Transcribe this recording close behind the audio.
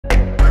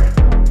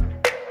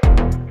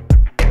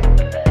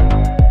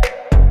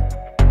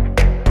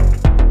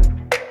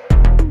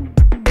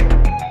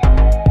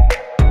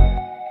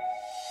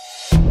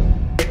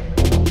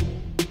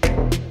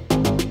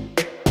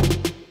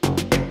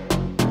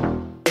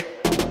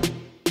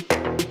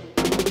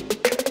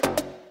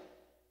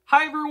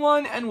Hi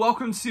everyone, and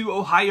welcome to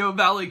Ohio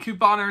Valley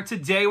Couponer.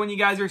 Today, when you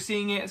guys are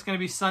seeing it, it's going to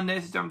be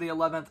Sunday, September the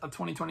 11th of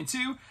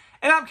 2022.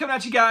 And I'm coming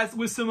at you guys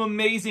with some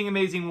amazing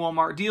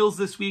Walmart deals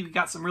this week. We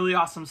got some really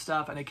awesome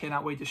stuff, and I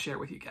cannot wait to share it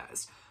with you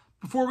guys.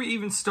 Before we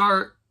even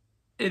start,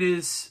 it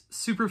is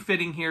super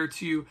fitting here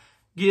to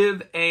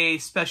give a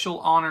special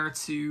honor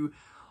to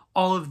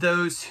all of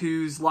those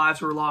whose lives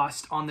were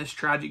lost on this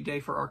tragic day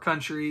for our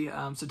country,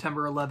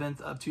 September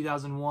 11th of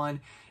 2001.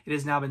 It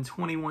has now been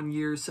 21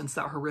 years since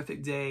that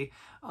horrific day,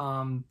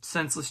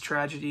 senseless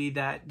tragedy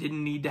that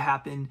didn't need to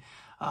happen.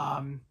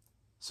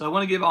 So I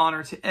want to give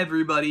honor to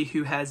everybody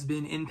who has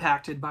been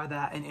impacted by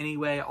that in any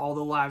way, all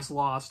the lives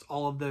lost,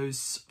 all of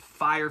those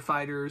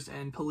firefighters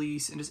and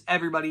police and just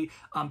everybody,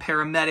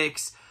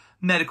 paramedics,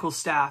 medical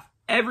staff,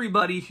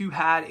 everybody who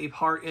had a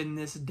part in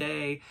this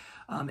day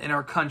in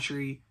our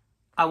country.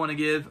 I want to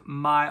give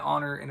my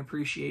honor and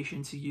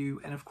appreciation to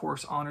you, and of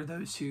course honor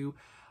those who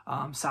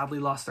sadly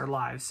lost their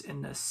lives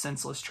in this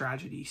senseless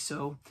tragedy.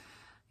 So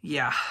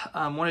yeah,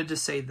 wanted to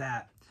say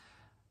that.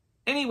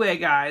 Anyway,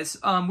 guys,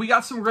 we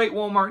got some great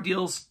Walmart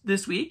deals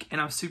this week, and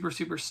I'm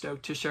super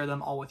stoked to share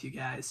them all with you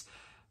guys.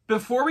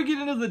 Before we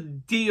get into the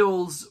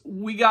deals,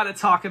 we got to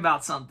talk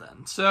about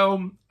something.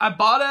 So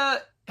Ibotta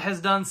has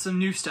done some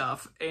new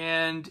stuff,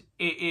 and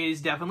it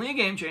is definitely a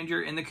game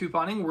changer in the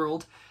couponing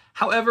world.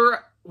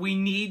 However, we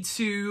need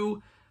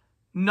to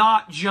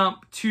not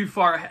jump too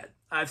far ahead.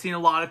 I've seen a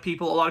lot of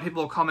people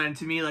have commented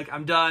to me like,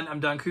 I'm done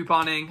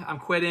couponing, I'm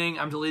quitting,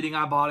 I'm deleting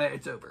Ibotta,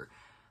 it's over.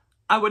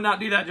 I would not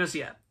do that just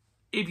yet.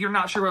 If you're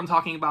not sure what I'm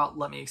talking about,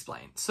 let me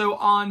explain. So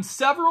on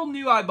several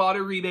new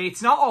Ibotta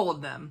rebates, not all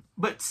of them,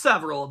 but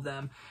several of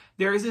them,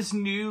 there is this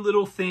new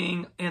little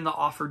thing in the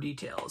offer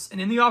details. And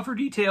in the offer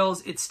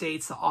details, it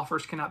states that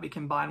offers cannot be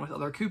combined with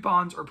other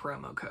coupons or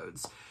promo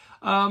codes.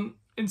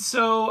 And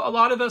so a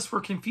lot of us were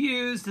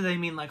confused. Do they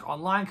mean like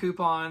online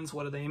coupons?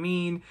 What do they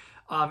mean?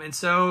 And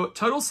so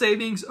Total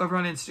Savings over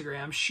on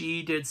Instagram,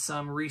 she did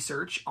some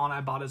research on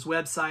Ibotta's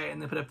website,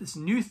 and they put up this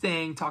new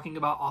thing talking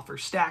about offer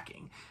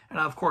stacking. And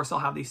of course, I'll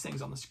have these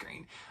things on the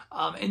screen.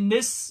 And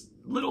this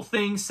little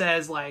thing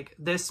says like,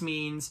 this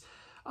means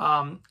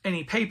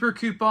any paper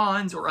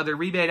coupons or other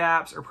rebate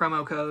apps or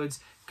promo codes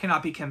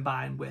cannot be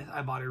combined with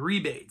Ibotta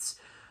rebates.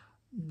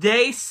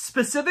 They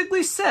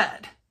specifically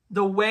said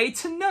the way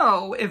to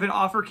know if an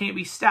offer can't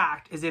be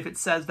stacked is if it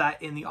says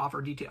that in the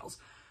offer details.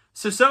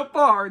 So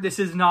far, this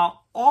is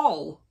not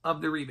all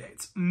of the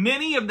rebates.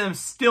 Many of them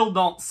still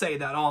don't say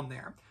that on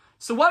there.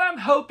 So what I'm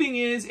hoping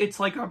is it's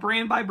like a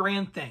brand by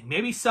brand thing.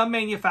 Maybe some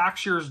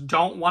manufacturers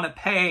don't want to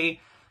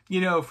pay,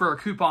 for a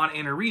coupon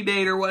and a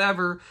rebate or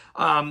whatever.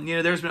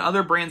 There's been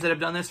other brands that have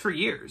done this for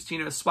years.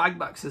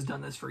 Swagbucks has done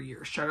this for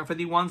years. Chugga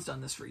 51's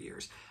done this for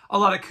years. A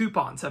lot of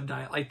coupons have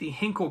done it, like the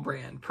Hinkle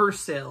brand,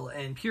 Persil,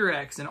 and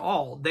Purex, and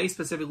all. They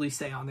specifically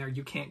say on there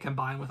you can't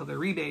combine with other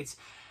rebates.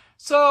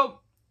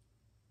 So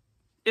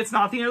it's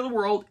not the end of the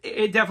world.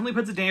 It definitely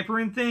puts a damper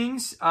in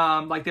things.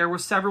 Like there were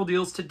several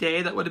deals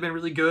today that would have been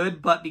really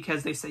good, but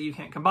because they say you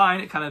can't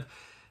combine, it kind of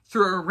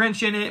threw a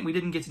wrench in it, and we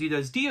didn't get to do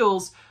those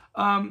deals.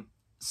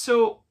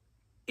 So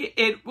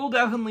it will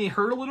definitely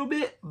hurt a little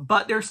bit,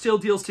 but there's still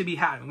deals to be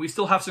had. And we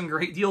still have some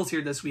great deals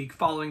here this week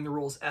following the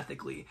rules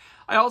ethically.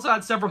 I also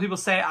had several people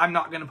say I'm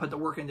not going to put the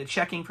work into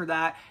checking for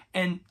that,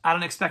 and I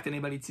don't expect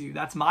anybody to.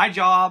 That's my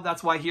job.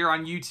 That's why here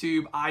on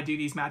YouTube, I do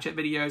these matchup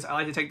videos. I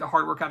like to take the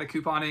hard work out of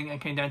couponing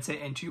and condense it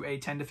into a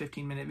 10 to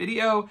 15 minute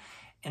video,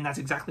 and that's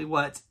exactly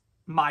what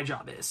my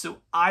job is. So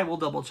I will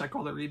double check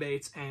all the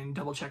rebates and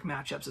double check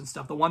matchups and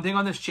stuff. The one thing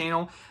on this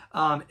channel,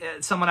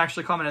 someone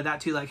actually commented that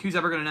too, like, who's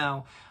ever going to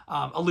know,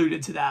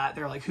 alluded to that.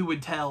 They're like, who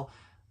would tell?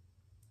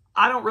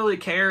 I don't really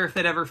care if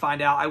they'd ever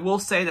find out. I will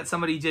say that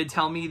somebody did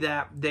tell me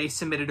that they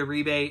submitted a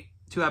rebate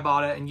to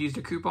Ibotta and used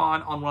a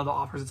coupon on one of the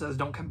offers that says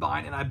don't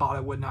combine, and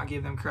Ibotta would not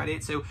give them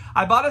credit. So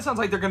Ibotta sounds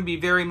like they're going to be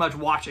very much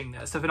watching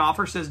this. If an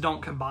offer says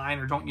don't combine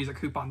or don't use a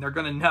coupon, they're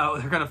going to know.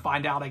 They're going to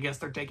find out. I guess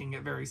they're taking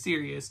it very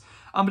serious.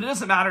 But it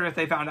doesn't matter if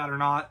they found out or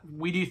not.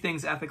 We do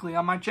things ethically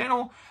on my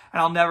channel,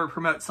 and I'll never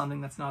promote something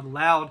that's not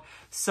allowed.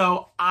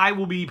 So I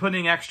will be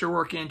putting extra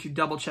work in to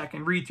double check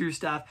and read through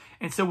stuff.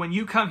 And so when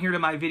you come here to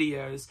my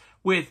videos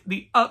with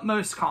the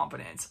utmost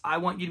confidence, I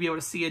want you to be able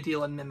to see a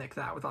deal and mimic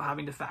that without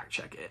having to fact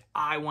check it.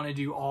 I want to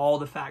do all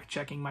the fact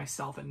checking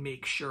myself and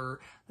make sure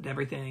that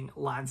everything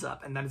lines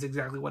up. And that is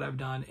exactly what I've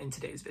done in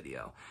today's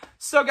video.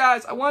 So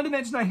guys, I wanted to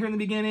mention that here in the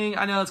beginning.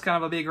 I know it's kind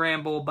of a big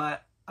ramble,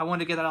 but I wanted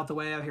to get that out the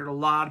way. I've heard a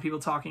lot of people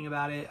talking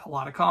about it, a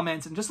lot of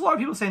comments, and just a lot of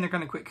people saying they're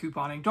going to quit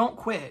couponing. Don't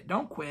quit.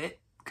 Don't quit.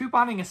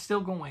 Couponing is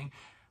still going.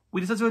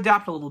 We just have to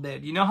adapt a little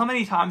bit. You know how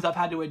many times I've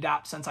had to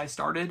adapt since I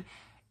started?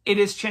 It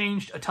has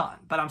changed a ton,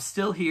 but I'm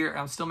still here, and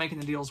I'm still making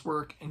the deals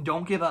work, and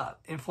don't give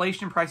up.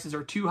 Inflation prices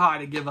are too high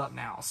to give up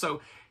now.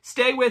 So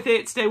stay with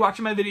it, stay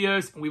watching my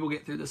videos, and we will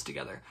get through this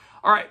together.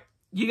 All right,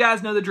 you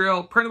guys know the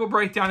drill. Printable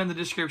breakdown in the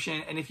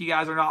description, and if you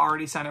guys are not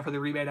already signed up for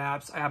the rebate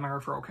apps, I have my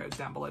referral codes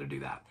down below to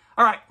do that.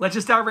 All right, let's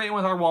just dive right in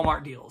with our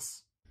Walmart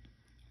deals.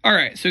 All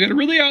right, so we got a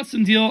really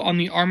awesome deal on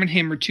the Arm &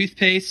 Hammer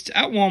toothpaste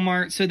at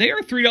Walmart. So they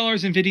are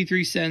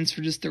 $3.53 for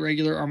just the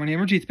regular Arm &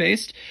 Hammer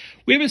toothpaste.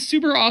 We have a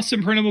super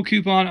awesome printable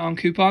coupon on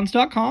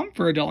coupons.com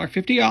for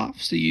 $1.50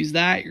 off. So use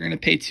that. You're going to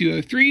pay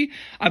 $2.03.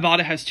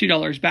 Ibotta has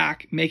 $2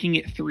 back, making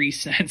it 3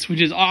 cents,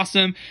 which is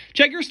awesome.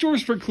 Check your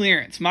stores for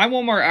clearance. My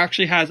Walmart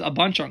actually has a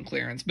bunch on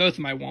clearance. Both of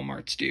my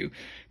Walmarts do,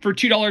 for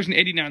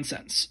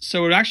 $2.89. So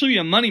it would actually be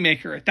a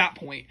moneymaker at that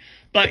point.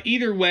 But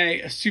either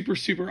way, a super,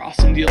 super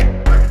awesome deal.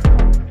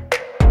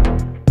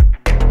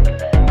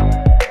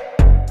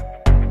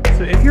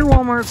 So if your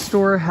Walmart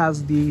store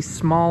has the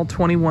small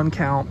 21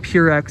 count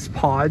Purex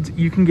pods,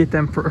 you can get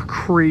them for a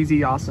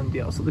crazy awesome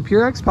deal. So the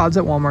Purex pods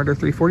at Walmart are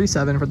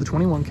 $3.47 for the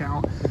 21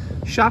 count.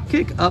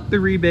 Shopkick up the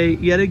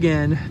rebate yet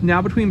again.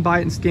 Now between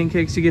Bite and Skin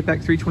Kicks, you get back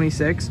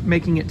 $3.26,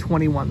 making it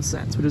 21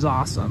 cents, which is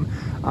awesome.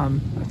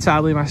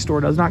 Sadly, my store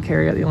does not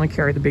carry it. They only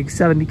carry the big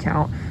 70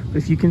 count. But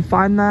if you can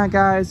find that,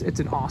 guys, it's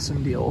an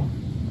awesome deal.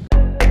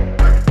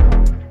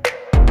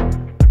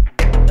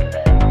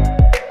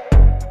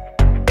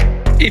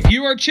 If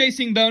you are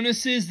chasing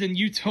bonuses, then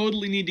you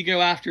totally need to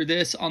go after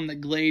this on the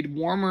Glade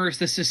warmers.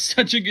 This is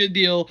such a good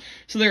deal.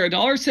 So they're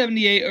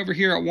 $1.78 over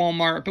here at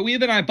Walmart, but we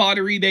have an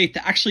Ibotta rebate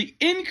that actually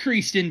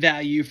increased in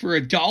value for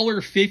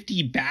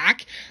 $1.50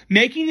 back,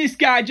 making this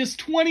guy just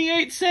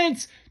 28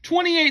 cents.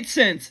 28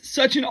 cents.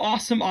 Such an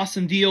awesome,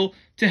 awesome deal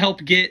to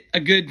help get a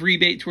good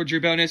rebate towards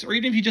your bonus, or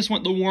even if you just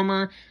want the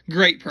warmer,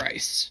 great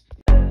price.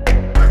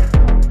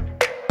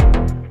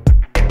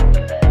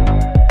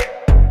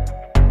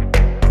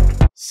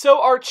 So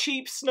our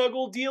cheap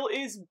Snuggle deal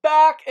is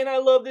back, and I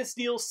love this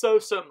deal so,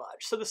 so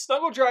much. So the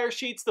Snuggle dryer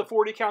sheets, the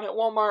 40 count at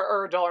Walmart,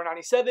 are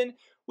 $1.97.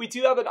 We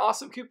do have an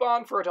awesome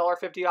coupon for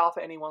 $1.50 off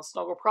any one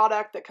Snuggle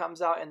product that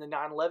comes out in the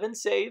 9/11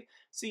 save.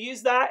 So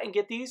use that and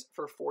get these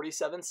for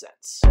 47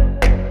 cents.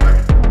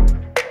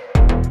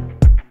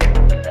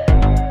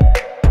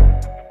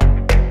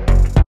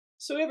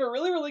 So we have a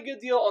really, really good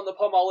deal on the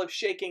Palmolive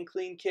Shake and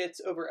Clean kits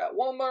over at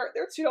Walmart.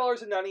 They're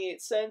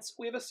 $2.98.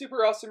 We have a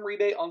super awesome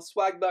rebate on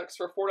Swag Bucks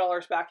for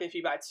 $4 back if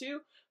you buy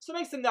two, so it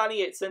makes them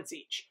 98 cents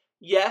each.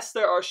 Yes,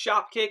 there are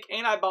Shopkick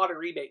and Ibotta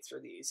rebates for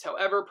these.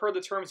 However, per the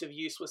terms of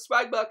use with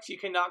Swag Bucks, you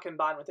cannot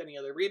combine with any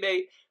other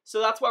rebate.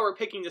 So that's why we're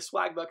picking the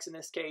Swag Bucks in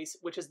this case,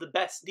 which is the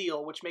best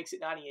deal, which makes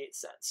it 98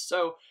 cents.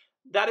 So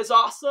that is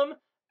awesome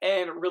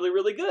and really,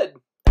 really good.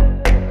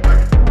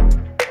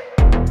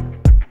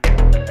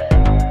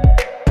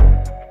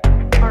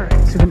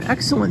 So an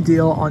excellent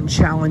deal on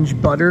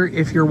Challenge butter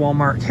if your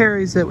Walmart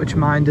carries it, which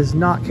mine does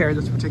not carry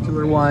this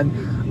particular one.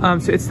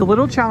 So it's the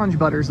little Challenge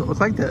butters that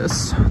look like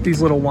this,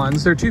 these little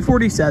ones. They're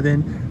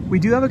 $2.47. We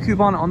do have a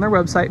coupon on their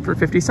website for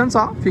 50 cents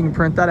off. You can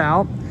print that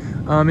out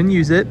and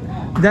use it.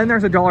 Then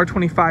there's a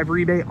 $1.25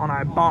 rebate on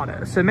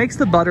Ibotta. So it makes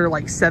the butter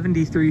like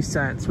 73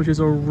 cents, which is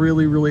a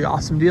really, really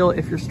awesome deal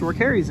if your store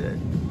carries it.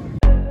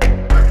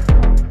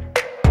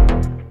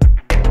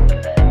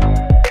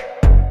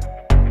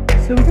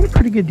 So we got a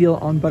pretty good deal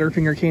on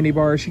Butterfinger candy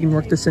bars. You can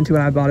work this into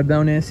an Ibotta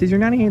bonus. These are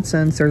 98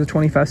 cents. There's a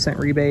 25-cent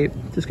rebate.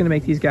 Just gonna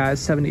make these guys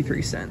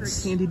 73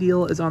 cents. Candy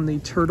deal is on the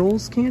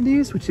Turtles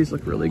candies, which these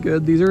look really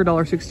good. These are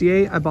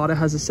 $1.68. Ibotta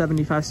has a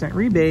 75-cent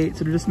rebate,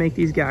 so to just make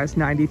these guys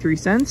 93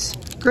 cents.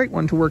 Great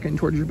one to work in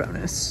towards your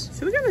bonus.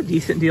 So we got a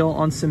decent deal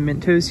on some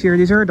Mentos here.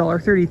 These are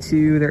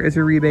 $1.32. There is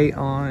a rebate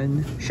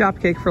on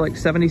Shopkick for like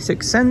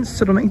 76 cents,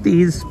 so it'll make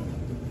these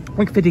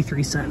like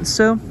 53 cents.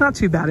 So not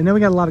too bad. I know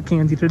we got a lot of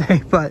candy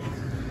today, but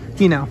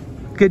you know,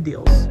 good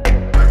deals.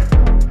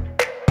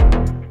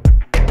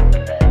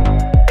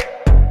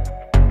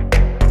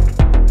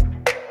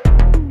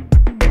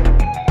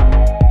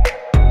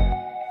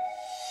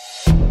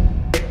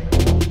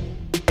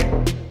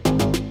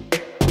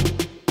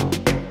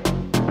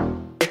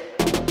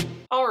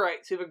 All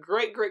right, so we have a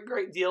great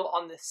deal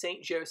on the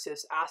St.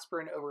 Joseph's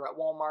aspirin over at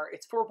Walmart.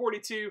 It's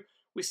 $4.42.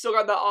 We still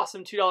got that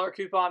awesome $2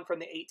 coupon from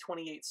the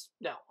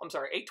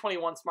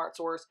 821 Smart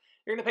Source.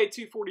 You're going to pay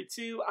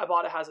 $2.42.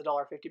 Ibotta has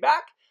 $1.50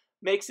 back.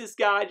 Makes this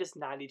guy just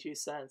 92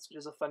 cents, which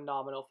is a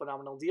phenomenal,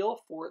 phenomenal deal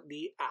for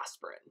the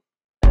aspirin.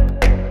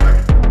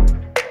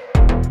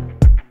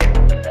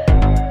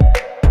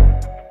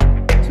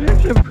 So we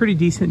actually have a pretty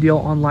decent deal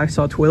on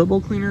Lysol toilet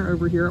bowl cleaner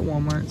over here at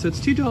Walmart. So it's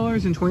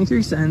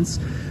 $2.23.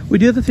 We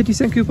do have a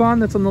 50-cent coupon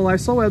that's on the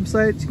Lysol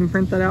website, so you can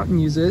print that out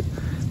and use it.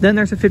 Then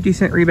there's a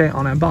 50-cent rebate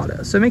on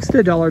Ibotta. So it makes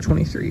it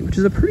 $1.23, which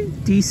is a pretty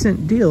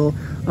decent deal.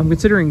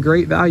 Considering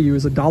great value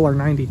is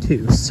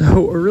 $1.92.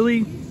 So a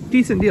really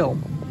decent deal.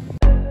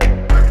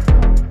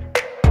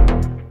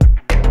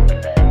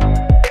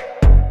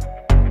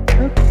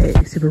 Okay,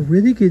 so we have a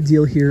really good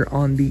deal here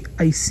on the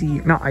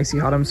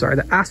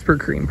the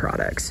Asper-Cream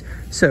products.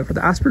 So for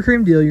the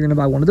Asper-Cream deal, you're gonna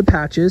buy one of the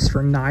patches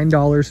for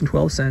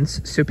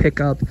 $9.12. So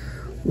pick up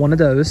one of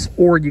those,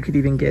 or you could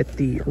even get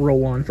the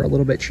roll-on for a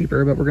little bit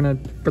cheaper, but we're gonna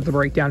put the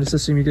breakdown, just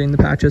assume you're getting the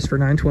patches for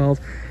 $9.12,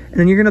 and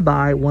then you're gonna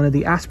buy one of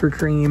the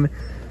Asper-Cream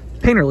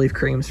pain relief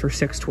creams for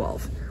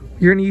 $6.12.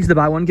 you're going to use the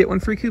buy one, get one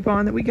free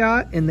coupon that we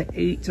got in the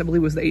 8, I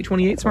believe it was the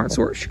 828 Smart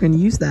Source. You're going to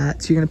use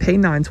that. So you're going to pay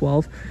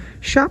 $9.12.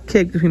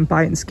 Shopkick between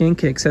Buy It and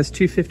ScanKick says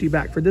 $2.50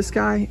 back for this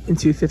guy and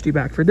 $2.50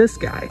 back for this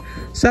guy.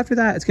 So after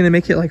that, it's going to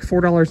make it like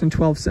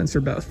 $4.12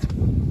 for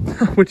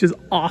both, which is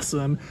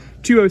awesome.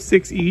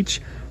 $2.06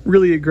 each.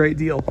 Really a great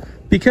deal.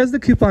 Because the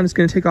coupon is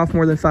going to take off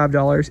more than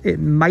 $5, it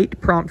might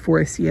prompt for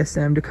a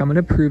CSM to come and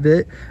approve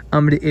it.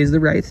 But it is the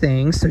right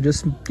thing. So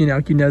just, you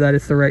know that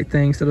it's the right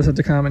thing. So just have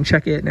to come and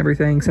check it and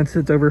everything. Since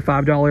it's over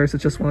 $5,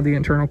 it's just one of the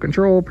internal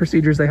control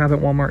procedures they have at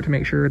Walmart to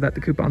make sure that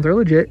the coupons are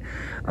legit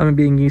and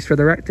being used for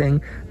the right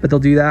thing. But they'll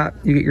do that.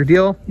 You get your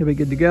deal. You'll be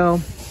good to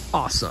go.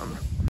 Awesome.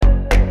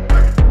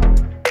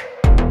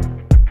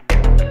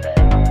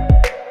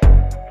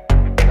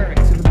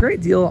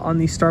 Great deal on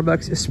the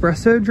Starbucks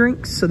espresso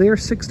drinks. So they are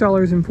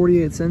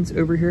 $6.48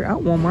 over here at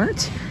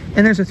Walmart.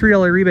 And there's a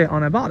 $3 rebate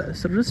on Ibotta.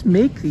 So just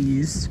make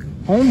these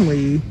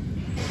only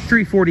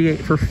 $3.48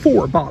 for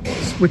 4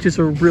 bottles, which is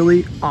a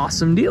really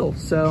awesome deal.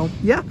 So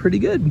yeah, pretty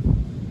good.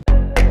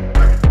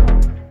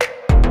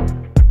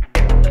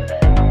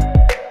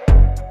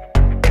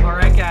 All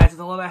right, guys, that's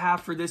all I have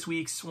for this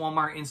week's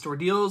Walmart in-store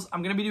deals.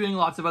 I'm going to be doing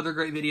lots of other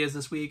great videos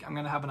this week. I'm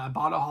going to have an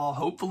Ibotta haul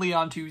hopefully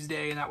on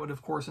Tuesday, and that would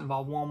of course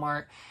involve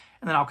Walmart.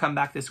 And then I'll come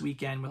back this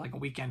weekend with like a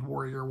Weekend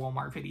Warrior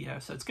Walmart video.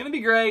 So it's going to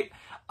be great.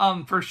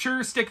 For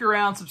sure, stick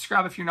around,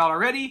 subscribe if you're not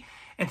already.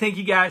 And thank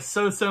you guys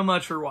so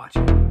much for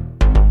watching.